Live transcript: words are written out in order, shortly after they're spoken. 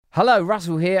Hello,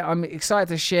 Russell here. I'm excited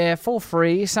to share for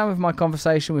free some of my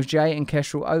conversation with Jay and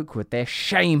Kestral Oakwood. They're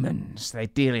shamans. They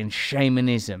deal in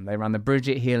shamanism. They run the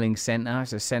Bridget Healing Centre.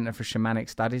 It's a centre for shamanic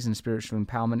studies and spiritual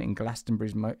empowerment in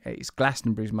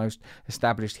Glastonbury's most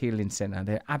established healing centre.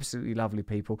 They're absolutely lovely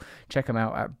people. Check them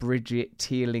out at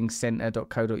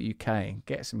bridgethealingcentre.co.uk.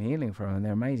 Get some healing from them.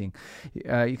 They're amazing. You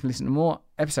can listen to more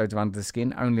episodes of Under the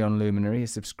Skin only on Luminary, a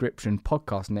subscription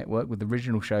podcast network with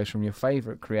original shows from your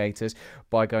favourite creators,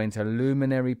 by going to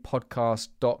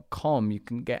luminarypodcast.com. You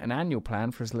can get an annual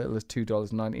plan for as little as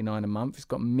 $2.99 a month. It's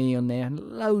got me on there and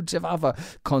loads of other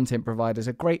content providers,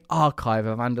 a great archive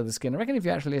of Under the Skin. I reckon if you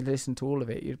actually listen to all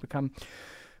of it, you'd become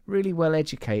really well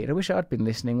educated. I wish I'd been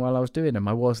listening while I was doing them.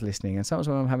 I was listening, and sometimes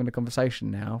when I'm having a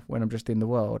conversation now, when I'm just in the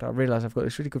world, I realise I've got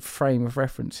this really good frame of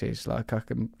references. Like I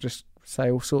can just say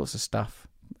all sorts of stuff,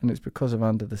 and it's because of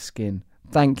Under the Skin.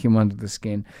 Thank you, Under the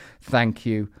Skin. Thank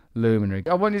you, Luminary.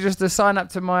 I want you just to sign up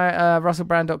to my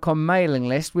russellbrand.com mailing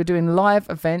list. We're doing live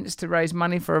events to raise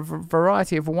money for a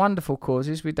variety of wonderful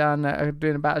causes. We're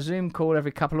doing about a Zoom call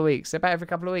every couple of weeks. They're about every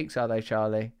couple of weeks, are they,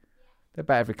 Charlie? They're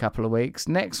about every couple of weeks.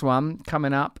 Next one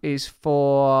coming up is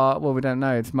for, well, we don't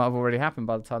know. This might have already happened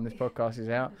by the time this podcast is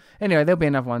out. Anyway, there'll be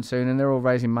another one soon, and they're all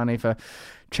raising money for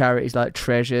charities like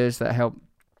Treasures that help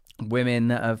women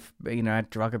that have, had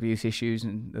drug abuse issues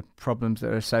and the problems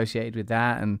that are associated with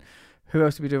that. And who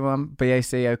else do we do one?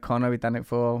 BAC O'Connor, we've done it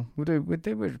for.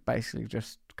 We're basically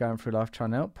just going through life trying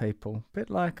to help people. A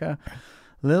bit like a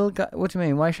little guy. What do you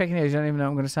mean? Why are you shaking your head? You don't even know what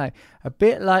I'm going to say. A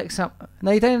bit like some. No,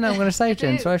 you don't even know what I'm going to say,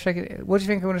 Jen. So why are you shaking? What do you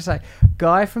think I'm going to say?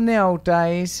 Guy from the old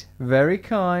days, very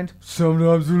kind,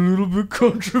 sometimes a little bit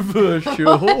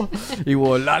controversial. He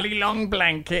wore a lolly long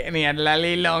blanket and he had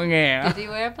lolly long hair. Did he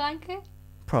wear a blanket?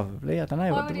 Probably, I don't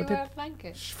know. Why would he wear a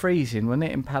blanket? It's freezing, wasn't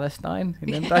it, in Palestine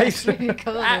in them days? Really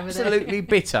cold Absolutely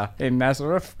bitter in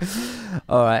Nazareth.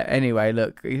 All right, anyway,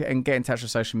 look, and get in touch with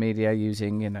social media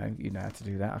using, you know how to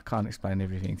do that. I can't explain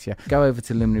everything to you. Go over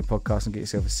to Luminary Podcast and get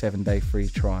yourself a 7-day free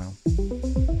trial.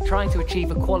 Trying to achieve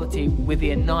equality with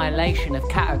the annihilation of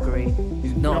category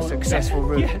is not a successful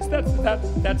route. Yes,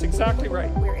 that's exactly right.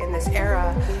 We're in this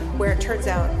era where it turns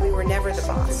out we were never the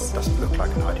boss. It doesn't look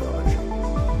like an ideology.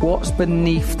 What's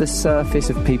beneath the surface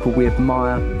of people we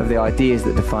admire, of the ideas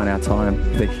that define our time,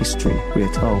 the history we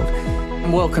are told?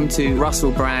 Welcome to Russell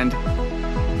Brand.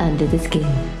 Under the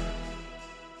Skin.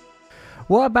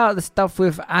 What about the stuff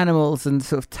with animals and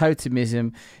sort of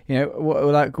totemism?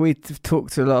 Like we've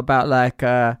talked a lot about like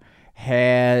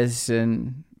hares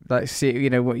and like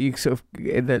what you sort of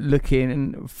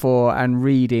looking for and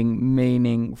reading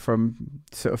meaning from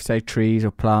sort of say trees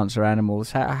or plants or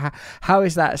animals. How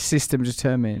is that system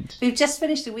determined? We've just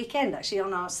finished a weekend actually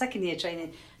on our second year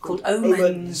training called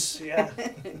Omens. Yeah.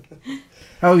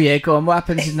 Oh yeah, go on. What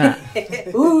happens in that?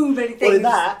 Ooh, many things. Well, in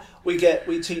that we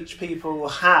teach people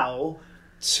how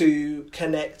to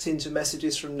connect into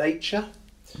messages from nature,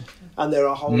 and there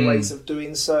are whole ways of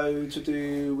doing so to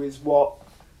do with what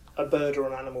a bird or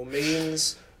an animal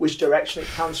means, which direction it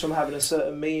comes from having a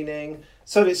certain meaning.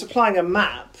 So it's applying a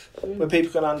map where people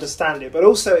can understand it. But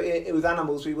also with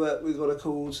animals, we work with what are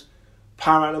called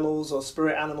power animals or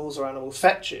spirit animals or animal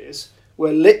fetches,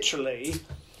 where literally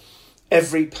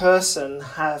every person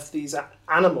have these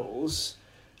animals,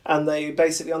 and they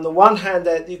basically, on the one hand,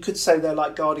 you could say they're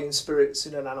like guardian spirits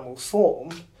in an animal form,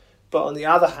 but on the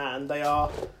other hand, they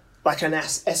are like an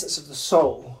essence of the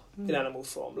soul in animal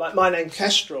form. Like my name,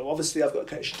 Kestral, obviously I've got a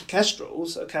connection to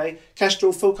kestrels, okay?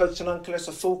 Kestral, Fulco tununculus,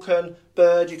 a falcon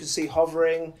bird you can see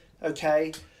hovering,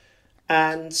 okay?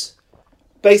 And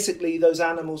basically those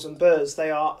animals and birds, they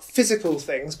are physical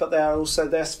things, but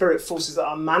they're spirit forces that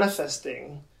are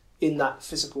manifesting in that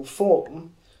physical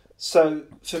form. So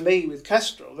for me with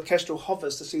Kestral, the Kestral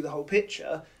hovers to see the whole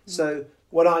picture. So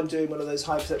when I'm doing one of those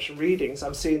high perception readings,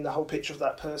 I'm seeing the whole picture of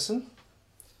that person.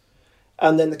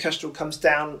 And then the Kestral comes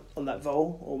down on that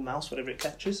vole or mouse, whatever it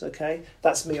catches, okay?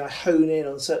 That's me, I hone in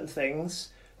on certain things.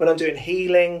 When I'm doing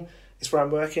healing, it's where I'm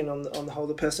working on the whole,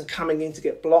 the person coming in to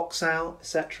get blocks out,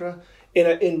 etc.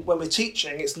 When we're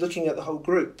teaching, it's looking at the whole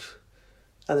group.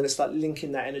 And then it's like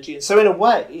linking that energy. And so in a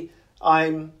way,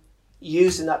 I'm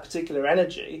using that particular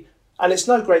energy. And it's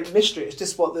no great mystery. It's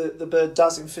just what the bird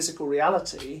does in physical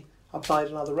reality applied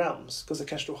in other realms. Because the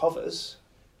Kestral hovers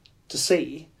to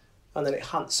see, and then it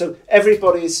hunts. So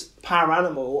everybody's power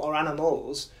animal or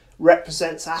animals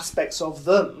represents aspects of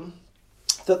them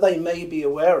that they may be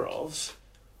aware of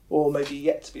or maybe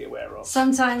yet to be aware of.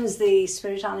 Sometimes the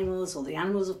spirit animals or the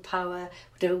animals of power,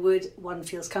 whatever word one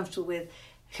feels comfortable with,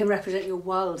 can represent your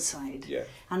wild side. Yeah.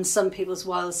 And some people's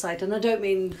wild side, and I don't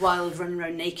mean wild running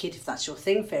around naked, if that's your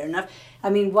thing, fair enough. I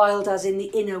mean wild as in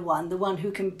the inner one, the one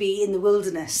who can be in the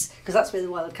wilderness, because that's where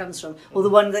the wild comes from, or the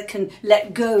one that can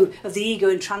let go of the ego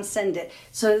and transcend it.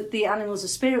 So the animals of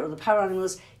spirit, or the power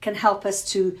animals, can help us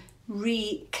to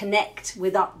reconnect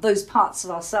with those parts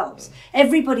of ourselves.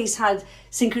 Everybody's had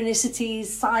synchronicities,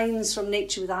 signs from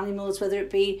nature with animals, whether it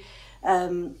be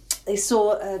they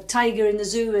saw a tiger in the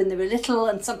zoo and they were little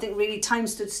and something really, time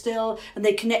stood still and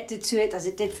they connected to it, as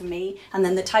it did for me, and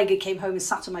then the tiger came home and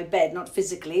sat on my bed, not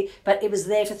physically, but it was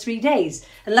there for 3 days.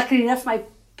 And luckily enough, my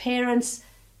parents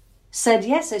said,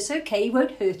 yes, it's okay, he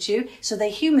won't hurt you. So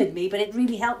they humoured me, but it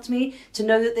really helped me to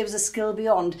know that there was a skill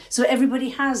beyond. So everybody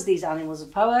has these animals of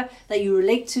power that you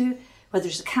relate to, whether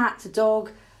it's a cat, a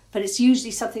dog, but it's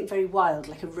usually something very wild,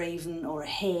 like a raven or a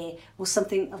hare or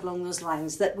something along those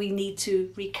lines that we need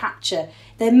to recapture.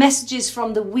 They're messages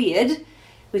from the weird,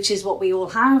 which is what we all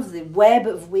have, the web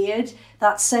of weird,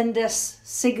 that send us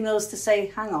signals to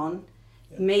say, hang on,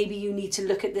 maybe you need to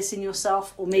look at this in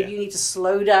yourself, or maybe you need to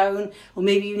slow down, or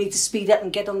maybe you need to speed up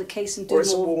and get on the case and do more. Or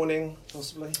it's a warning,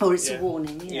 possibly. Or it's a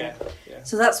warning, yeah.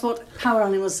 So that's what power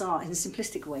animals are, in a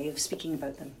simplistic way of speaking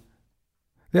about them.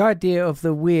 The idea of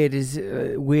the weird is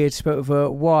weird spelled with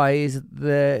a Y, is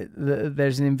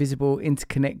there's an invisible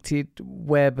interconnected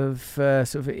web of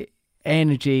sort of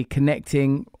energy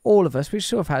connecting all of us, which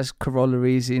sort of has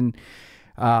corollaries in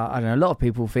I don't know, a lot of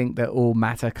people think that all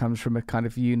matter comes from a kind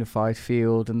of unified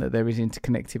field and that there is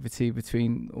interconnectivity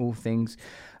between all things.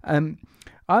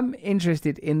 I'm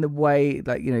interested in the way,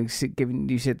 like, you know, given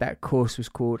you said that course was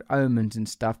called Omens and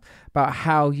stuff, about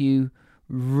how you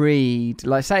read.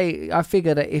 Like, say, I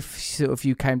figure that if sort of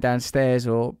you came downstairs,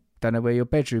 or don't know where your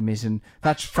bedroom is, and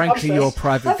that's frankly upstairs. Your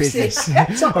private business.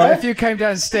 Or if you came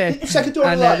downstairs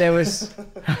and there was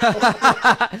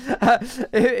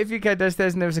if you came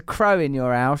downstairs and there was a crow in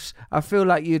your house, I feel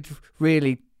like you'd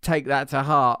really take that to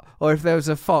heart. Or if there was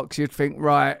a fox, you'd think,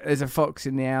 right, there's a fox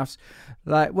in the house.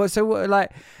 Like, well, so what,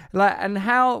 like, and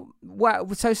how?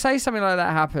 Well, so say something like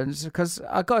that happens, because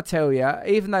I got to tell you,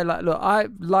 even though, like, look, I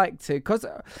like to, because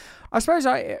I suppose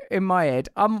in my head,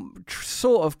 I'm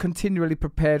sort of continually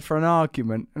prepared for an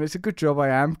argument, and it's a good job I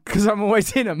am, because I'm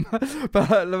always in them.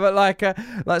 but like,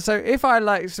 so if I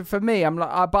like, so for me, I'm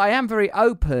like, but I am very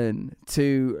open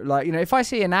to, like, you know, if I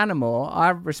see an animal, I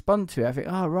respond to it. I think,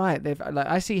 oh right, like,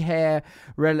 I see hair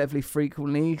relatively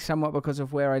frequently, somewhat because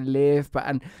of where I live, but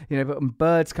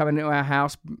birds coming into our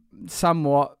house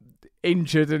somewhat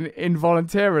injured and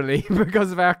involuntarily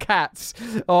because of our cats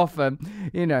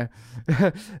often, you know.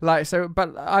 Like, so,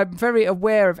 but I'm very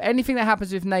aware of anything that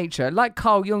happens with nature. Like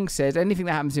Carl Jung said, anything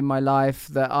that happens in my life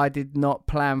that I did not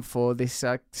plan for, this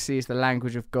I see as the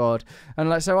language of God. And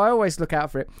like, so I always look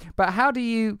out for it. But how do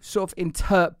you sort of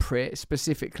interpret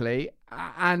specifically,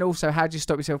 and also how do you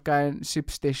stop yourself going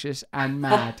superstitious and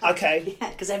mad? Okay. Yeah,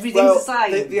 because everything's a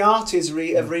sign. The art of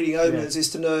reading omens is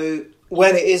to know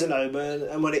when it is an omen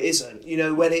and when it isn't. You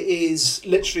know, when it is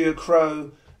literally a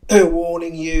crow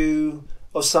warning you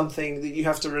of something that you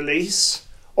have to release,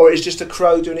 or it's just a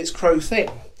crow doing its crow thing.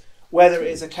 Whether it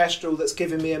is a kestrel that's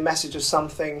giving me a message of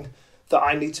something that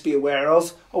I need to be aware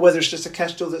of, or whether it's just a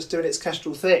kestrel that's doing its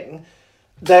kestrel thing,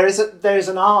 there is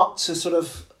an art to sort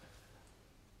of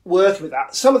working with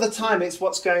that. Some of the time it's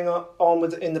what's going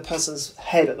on in the person's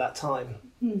head at that time.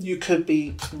 You could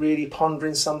be really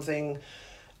pondering something,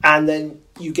 and then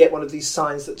you get one of these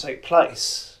signs that take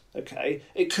place. Okay,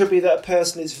 it could be that a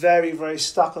person is very, very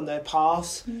stuck on their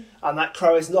path, and that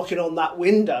crow is knocking on that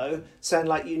window saying,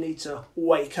 like, you need to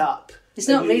wake up. It's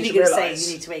not really going to say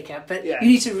you need to wake up, but you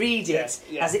need to read it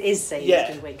as it is saying it's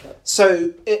going to wake up.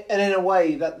 So, and in a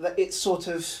way, that it's sort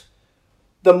of,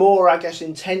 the more, I guess,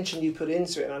 intention you put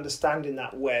into it and understanding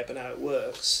that web and how it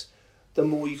works, the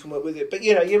more you can work with it. But,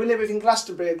 you know, you live in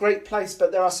Glastonbury, a great place,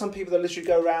 but there are some people that literally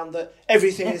go around that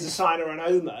everything is a sign or an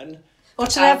omen.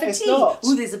 What should I have for tea?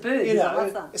 Oh, there's a bird. You know, I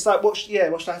love that. It's like, what should I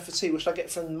have for tea? What should I get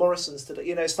from Morrison's today?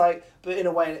 You know, it's like, but in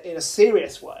a way, in a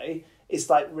serious way, it's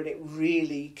like really,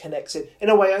 really connects it. In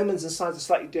a way, omens and signs are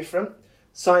slightly different.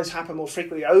 Signs happen more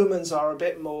frequently. Omens are a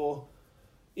bit more,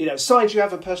 you know, signs you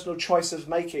have a personal choice of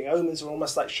making. Omens are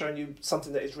almost like showing you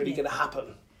something that is really going to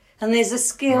happen. And there's a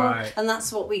skill, and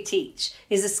that's what we teach,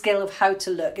 is a skill of how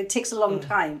to look. It takes a long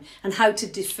time, and how to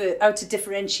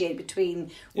differentiate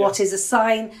between what is a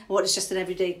sign and what is just an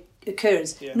everyday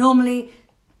occurrence. Yeah. Normally,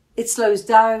 it slows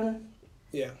down.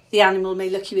 Yeah. The animal may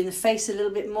look you in the face a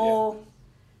little bit more.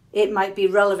 Yeah. It might be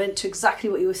relevant to exactly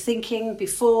what you were thinking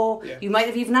before. Yeah. You might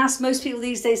have even asked, most people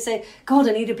these days say, God,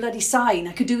 I need a bloody sign.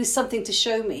 I could do with something to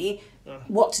show me.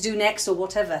 what to do next or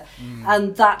whatever.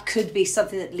 And that could be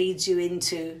something that leads you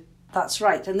into, that's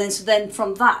right. And then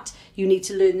from that, you need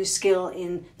to learn the skill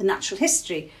in the natural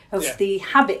history of the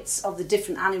habits of the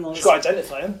different animals. You've got to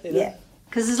identify them. You know? Yeah.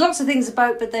 Because there's lots of things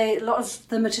about, but a lot of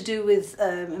them are to do with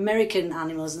American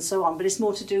animals and so on. But it's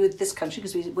more to do with this country,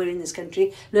 because we're in this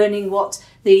country, learning what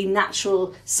the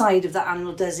natural side of that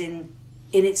animal does in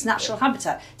its natural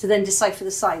habitat, to then decipher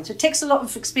the signs. So it takes a lot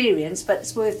of experience, but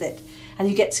it's worth it. And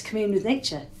you get to commune with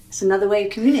nature. It's another way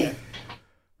of communing.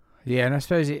 Yeah, and I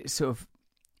suppose it sort of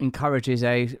encourages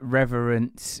a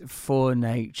reverence for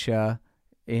nature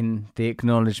in the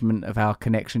acknowledgement of our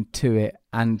connection to it,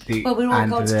 and the we're all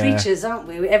God's creatures, aren't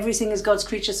we? Everything is God's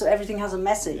creature, so everything has a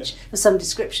message of some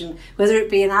description, whether it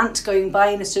be an ant going by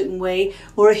in a certain way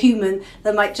or a human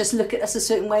that might just look at us a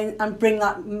certain way and bring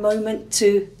that moment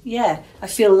to, I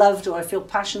feel loved, or I feel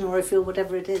passion, or I feel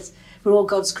whatever it is. We're all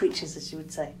God's creatures, as you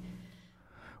would say.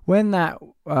 When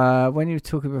you were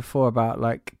talking before about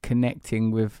like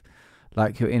connecting with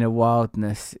like your inner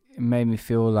wildness, it made me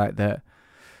feel like that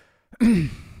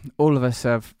all of us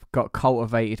have got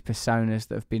cultivated personas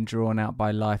that have been drawn out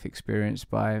by life experience,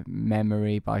 by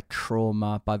memory, by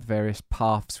trauma, by the various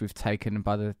paths we've taken, and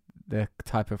by the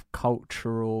type of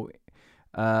cultural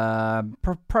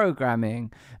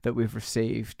programming that we've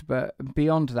received. But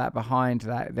beyond that, behind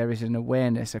that, there is an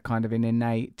awareness, a kind of an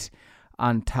innate,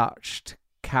 untouched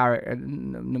character,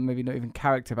 maybe not even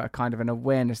character, but a kind of an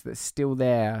awareness that's still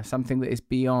there, something that is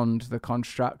beyond the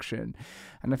construction.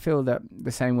 And I feel that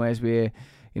the same way as we're,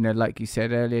 like you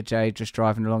said earlier, Jay, just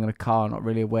driving along in a car, not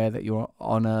really aware that you're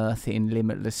on Earth in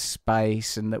limitless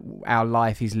space, and that our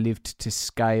life is lived to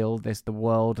scale. There's the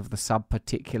world of the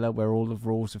sub-particular, where all the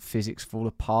rules of physics fall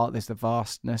apart. There's the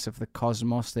vastness of the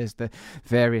cosmos. There's the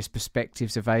various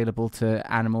perspectives available to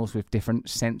animals with different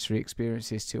sensory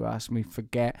experiences to us. And we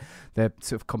forget the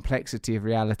sort of complexity of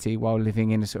reality while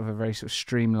living in a sort of a very sort of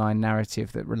streamlined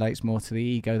narrative that relates more to the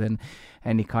ego than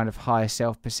any kind of higher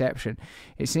self-perception.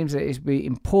 It seems that it's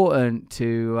important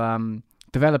to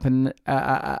develop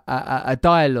a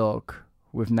dialogue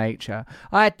with nature.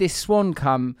 I had this swan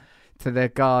come to the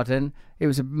garden. It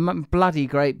was a bloody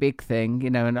great big thing,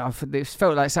 and it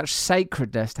felt like such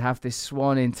sacredness to have this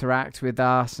swan interact with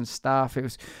us and stuff. It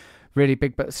was really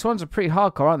big, but swans are pretty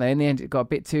hardcore, aren't they? In the end, it got a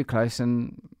bit too close,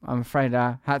 and I'm afraid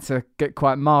I had to get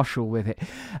quite martial with it.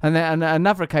 And then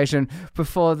another occasion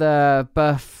before the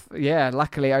birth,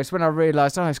 luckily, it was when I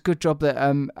realised, it's a good job that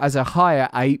as a higher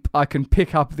ape, I can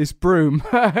pick up this broom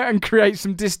and create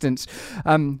some distance.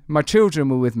 My children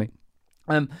were with me.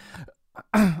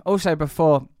 Also,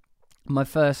 before my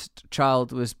first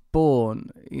child was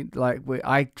born,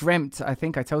 I dreamt, I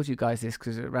think I told you guys this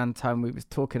because around the time we was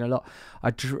talking a lot,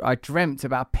 I dreamt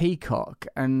about a peacock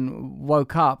and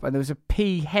woke up and there was a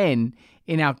peahen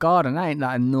in our garden. That ain't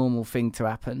like a normal thing to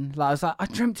happen. I was like, I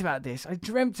dreamt about this.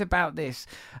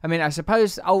 I mean, I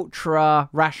suppose ultra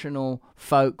rational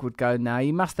folk would go, now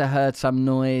you must have heard some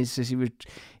noise as you were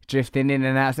drifting in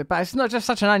and out, but it's not just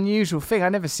such an unusual thing.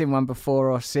 I've never seen one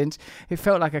before or since. It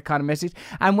felt like a kind of message.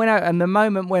 And the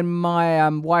moment when my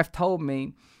wife told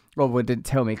me, didn't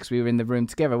tell me because we were in the room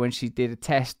together, when she did a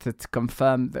test to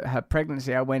confirm that her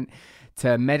pregnancy, I went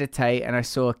to meditate and I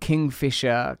saw a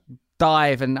kingfisher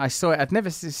dive, and I saw it. I'd never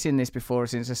seen this before or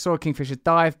since. I saw a kingfisher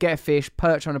dive, get a fish,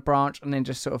 perch on a branch, and then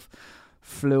just sort of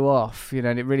flew off,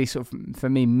 and it really sort of, for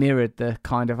me, mirrored the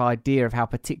kind of idea of how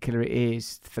particular it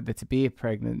is for there to be a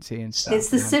pregnancy and stuff. It's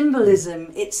the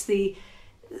symbolism, it's the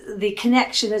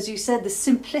connection, as you said, the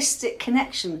simplistic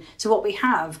connection to what we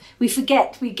have. We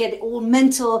forget, we get it all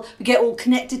mental, we get all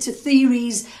connected to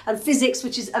theories and physics,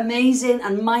 which is amazing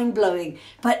and mind-blowing,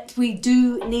 but we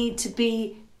do need to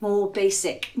be more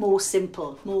basic, more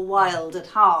simple, more wild at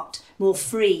heart, more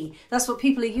free. That's what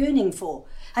people are yearning for.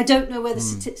 I don't know whether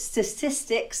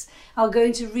statistics are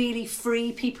going to really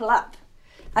free people up.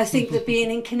 I think that being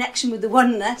in connection with the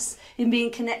oneness, in being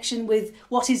in connection with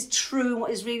what is true and what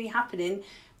is really happening,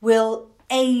 will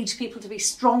aid people to be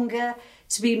stronger,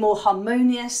 to be more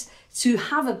harmonious, to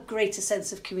have a greater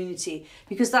sense of community,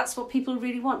 because that's what people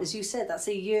really want. As you said, that's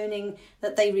a yearning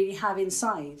that they really have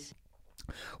inside.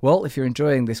 Well, if you're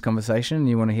enjoying this conversation and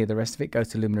you want to hear the rest of it, go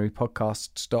to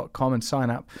luminarypodcasts.com and sign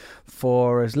up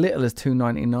for as little as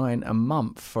 $2.99 a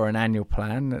month for an annual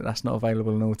plan. That's not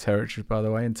available in all territories, by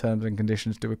the way, and terms and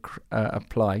conditions do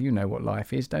apply. You know what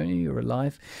life is, don't you? You're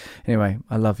alive. Anyway,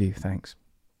 I love you. Thanks.